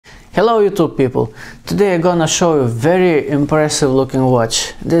Hello YouTube people, today I'm gonna show you a very impressive looking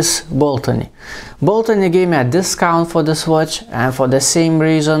watch, this Baltany. Baltany gave me a discount for this watch, and for the same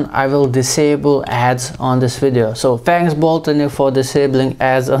reason I will disable ads on this video. So thanks Baltany for disabling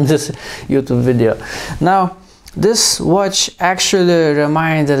ads on this YouTube video. Now this watch actually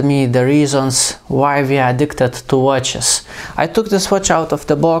reminded me the reasons why we are addicted to watches. I took this watch out of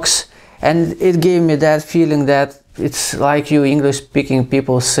the box and it gave me that feeling that it's like you English speaking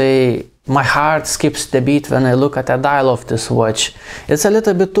people say, my heart skips the beat when I look at the dial of this watch. It's a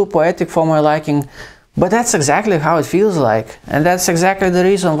little bit too poetic for my liking, but that's exactly how it feels like. And that's exactly the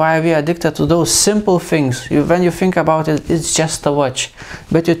reason why we are addicted to those simple things. When you think about it, it's just a watch.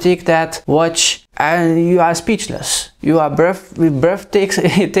 But you take that watch and you are speechless. You are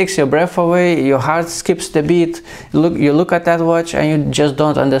it takes your breath away, your heart skips the beat. You look at that watch and you just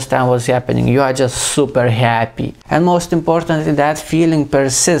don't understand what's happening. You are just super happy. And most importantly, that feeling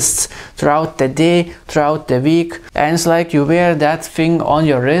persists throughout the day, throughout the week. And it's like you wear that thing on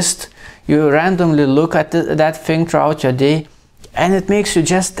your wrist. You randomly look at that thing throughout your day and it makes you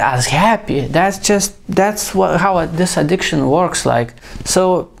just as happy. That's how this addiction works like.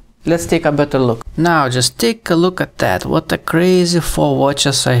 So let's take a better look. Now just take a look at that. What a crazy 4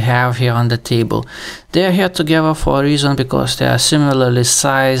 watches I have here on the table. They are here together for a reason, because they are similarly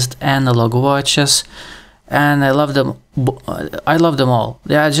sized analog watches and I love them. I love them all.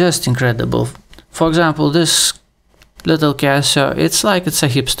 They are just incredible. For example, this little Casio, it's like it's a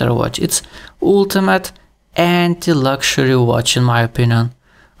hipster watch. It's ultimate anti-luxury watch in my opinion.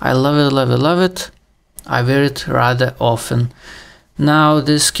 I love it, love it, love it. I wear it rather often. Now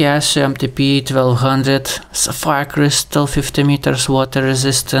this Casio MTP 1200 Sapphire crystal, 50 meters water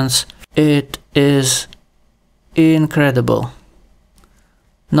resistance. It is incredible.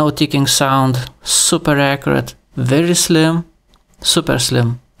 No ticking sound, super accurate, very slim, super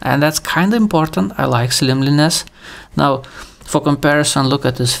slim. And that's kind of important. I like slimliness. Now for comparison, look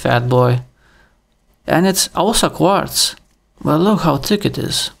at this fat boy. And it's also quartz. Well, look how thick it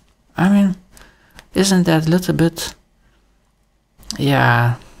is. I mean, isn't that a little bit...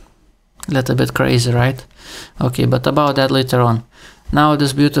 yeah, a little bit crazy, right? Okay, but about that later on. Now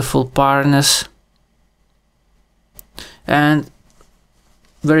this beautiful harness, and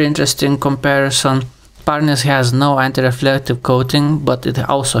very interesting comparison. Harness has no anti-reflective coating, but it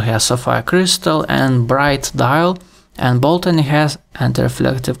also has sapphire crystal and bright dial, and Baltany has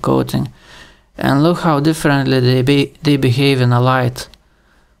anti-reflective coating. And look how differently they behave in a light.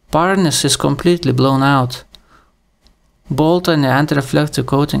 Harness is completely blown out. Baltany anti-reflective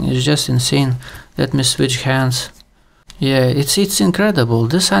coating is just insane. Let me switch hands. Yeah, it's incredible.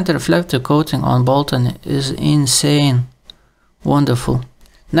 This anti-reflective coating on Baltany is insane. Wonderful.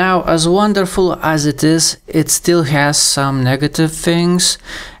 Now, as wonderful as it is, it still has some negative things.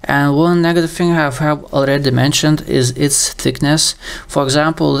 And one negative thing I have already mentioned is its thickness. For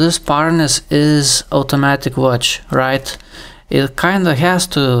example, this harness is automatic watch, right? It kinda has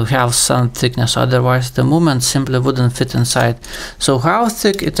to have some thickness, otherwise the movement simply wouldn't fit inside. So how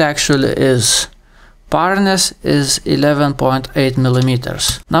thick it actually is? Harness is 11.8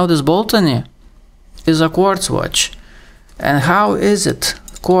 millimeters. Now this Baltany is a quartz watch. And how is it?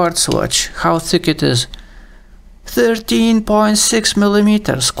 Quartz watch. How thick it is? 13.6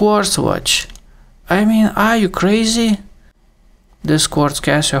 millimeters. Quartz watch. I mean, are you crazy? This quartz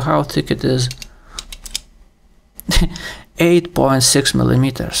Casio, how thick it is? 8.6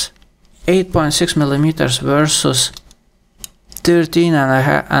 millimeters. 8.6 millimeters versus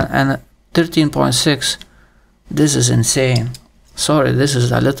 13.6. This is insane. Sorry, this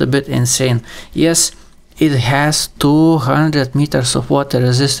is a little bit insane. Yes, it has 200 meters of water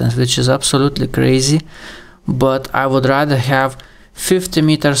resistance, which is absolutely crazy, but I would rather have 50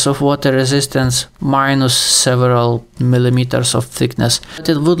 meters of water resistance minus several millimeters of thickness. But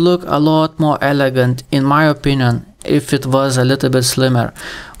it would look a lot more elegant, in my opinion, if it was a little bit slimmer.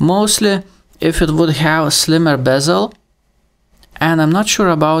 Mostly if it would have a slimmer bezel. And I'm not sure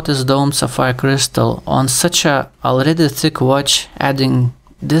about this domed sapphire crystal on such a already thick watch. Adding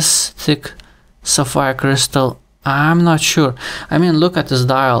this thick sapphire crystal, I'm not sure. I mean, look at this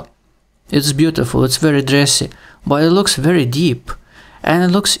dial. It's beautiful, it's very dressy, but it looks very deep. And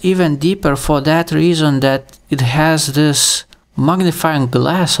it looks even deeper for that reason that it has this magnifying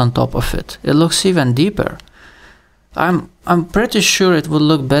glass on top of it. It looks even deeper. I'm pretty sure it would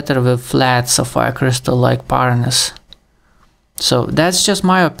look better with flat sapphire crystal like harness. So that's just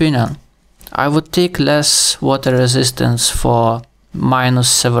my opinion. I would take less water resistance for minus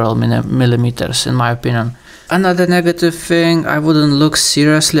several millimeters, in my opinion. Another negative thing I wouldn't look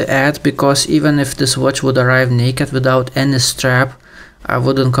seriously at, because even if this watch would arrive naked without any strap, I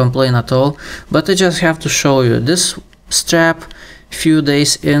wouldn't complain at all, but I just have to show you this strap few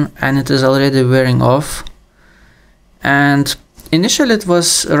days in and it is already wearing off. And initially it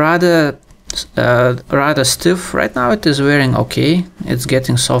was rather stiff. Right now it is wearing okay, it's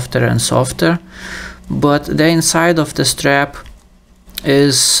getting softer and softer, but the inside of the strap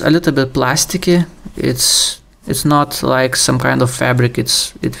is a little bit plasticky. It's not like some kind of fabric,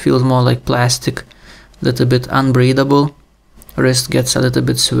 it feels more like plastic, a little bit unbreathable. Wrist gets a little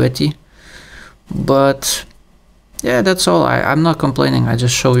bit sweaty, but yeah, that's all. I'm not complaining, I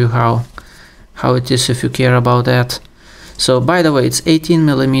just show you how it is if you care about that. So by the way, it's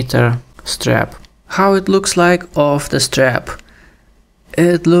 18mm strap. How it looks like off the strap.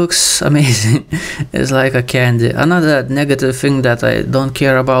 It looks amazing. It's like a candy. Another negative thing that I don't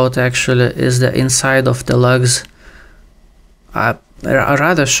care about actually is the inside of the lugs. Are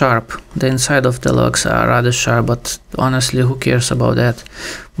rather sharp. The inside of the lugs are rather sharp, but honestly, who cares about that?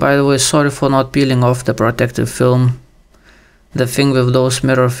 By the way, sorry for not peeling off the protective film. The thing with those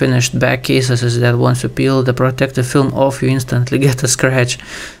mirror finished back cases is that once you peel the protective film off, you instantly get a scratch.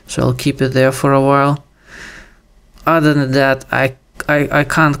 So I'll keep it there for a while. Other than that, I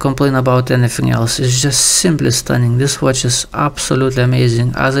can't complain about anything else. It's just simply stunning. This watch is absolutely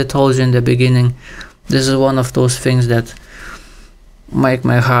amazing. As I told you in the beginning, this is one of those things that make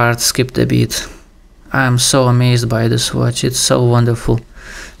my heart skip a beat. I am so amazed by this watch. It's so wonderful.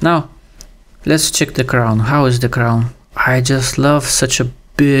 Now, let's check the crown. How is the crown? I just love such a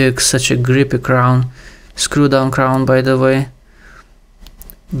big, such a grippy crown. Screw down crown, by the way.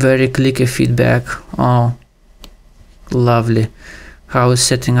 Very clicky feedback. Oh, lovely. How is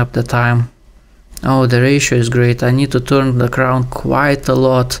setting up the time? Oh, the ratio is great. I need to turn the crown quite a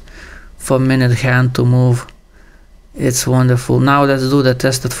lot for minute hand to move. It's wonderful. Now let's do the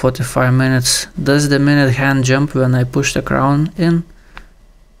test at 45 minutes. Does the minute hand jump when I push the crown in?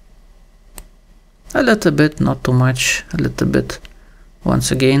 A little bit, not too much, a little bit.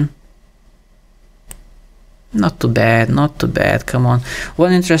 Once again. Not too bad, not too bad, come on.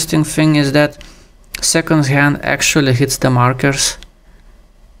 One interesting thing is that second hand actually hits the markers.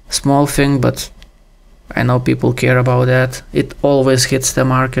 Small thing, but I know people care about that. It always hits the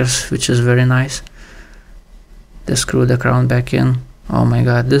markers, which is very nice. Just screw the crown back in. Oh my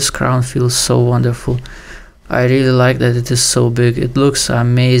god, this crown feels so wonderful. I really like that it is so big, it looks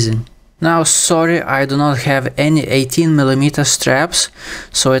amazing. Now, sorry, I do not have any 18mm straps,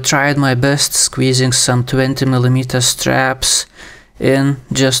 so I tried my best squeezing some 20mm straps in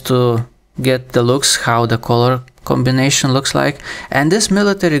just to get the looks, how the color combination looks like. And this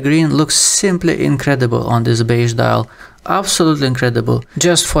military green looks simply incredible on this beige dial. Absolutely incredible.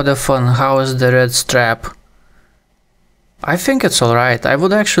 Just for the fun, how is the red strap? I think it's alright. I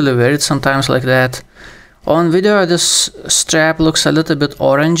would actually wear it sometimes like that. On video this strap looks a little bit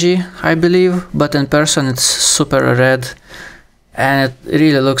orangey, I believe, but in person it's super red and it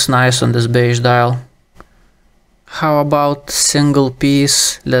really looks nice on this beige dial. How about single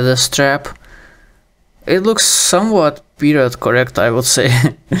piece leather strap? It looks somewhat period correct, I would say.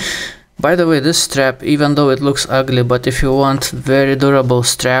 By the way, this strap, even though it looks ugly, but if you want very durable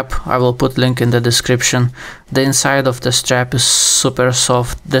strap, I will put link in the description. The inside of the strap is super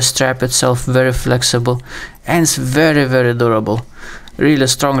soft, the strap itself very flexible, and it's very durable. Really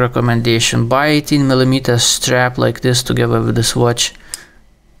strong recommendation. Buy 18mm strap like this together with this watch.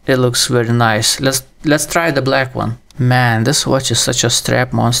 It looks very nice. Let's try the black one. Man, this watch is such a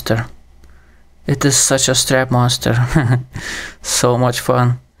strap monster. It is such a strap monster. So much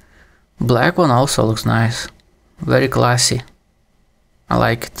fun. Black one also looks nice. Very classy. I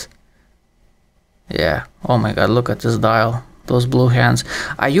like it. Yeah. Oh my god, look at this dial. Those blue hands.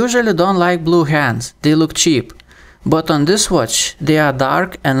 I usually don't like blue hands. They look cheap. But on this watch, they are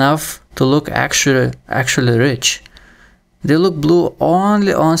dark enough to look actually rich. They look blue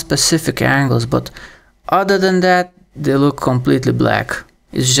only on specific angles, but other than that, they look completely black.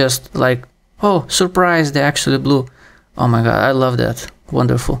 It's just like, oh, surprise, they're actually blue. Oh my god, I love that.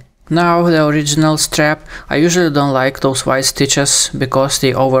 Wonderful. Now the original strap. I usually don't like those white stitches because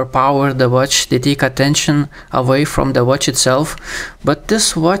they overpower the watch, they take attention away from the watch itself. But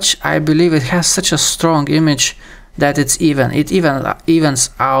this watch, I believe it has such a strong image that it's even. It evens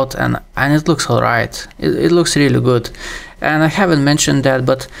out and it looks alright. It looks really good. And I haven't mentioned that,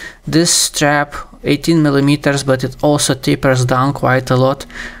 but this strap, 18mm, but it also tapers down quite a lot.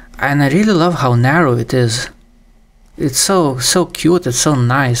 And I really love how narrow it is. It's so cute, it's so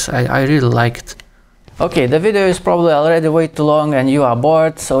nice, I really like it. Okay, the video is probably already way too long and you are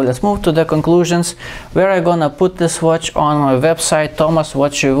bored, so let's move to the conclusions. Where I'm gonna put this watch on my website,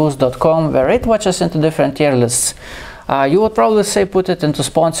 thomaswatchreviews.com, where I rate watches into different tier lists. You would probably say put it into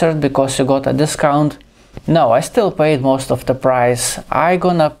sponsored because you got a discount. No, I still paid most of the price. I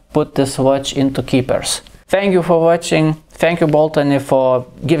gonna put this watch into keepers. Thank you for watching. Thank you Baltany for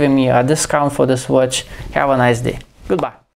giving me a discount for this watch. Have a nice day. Goodbye.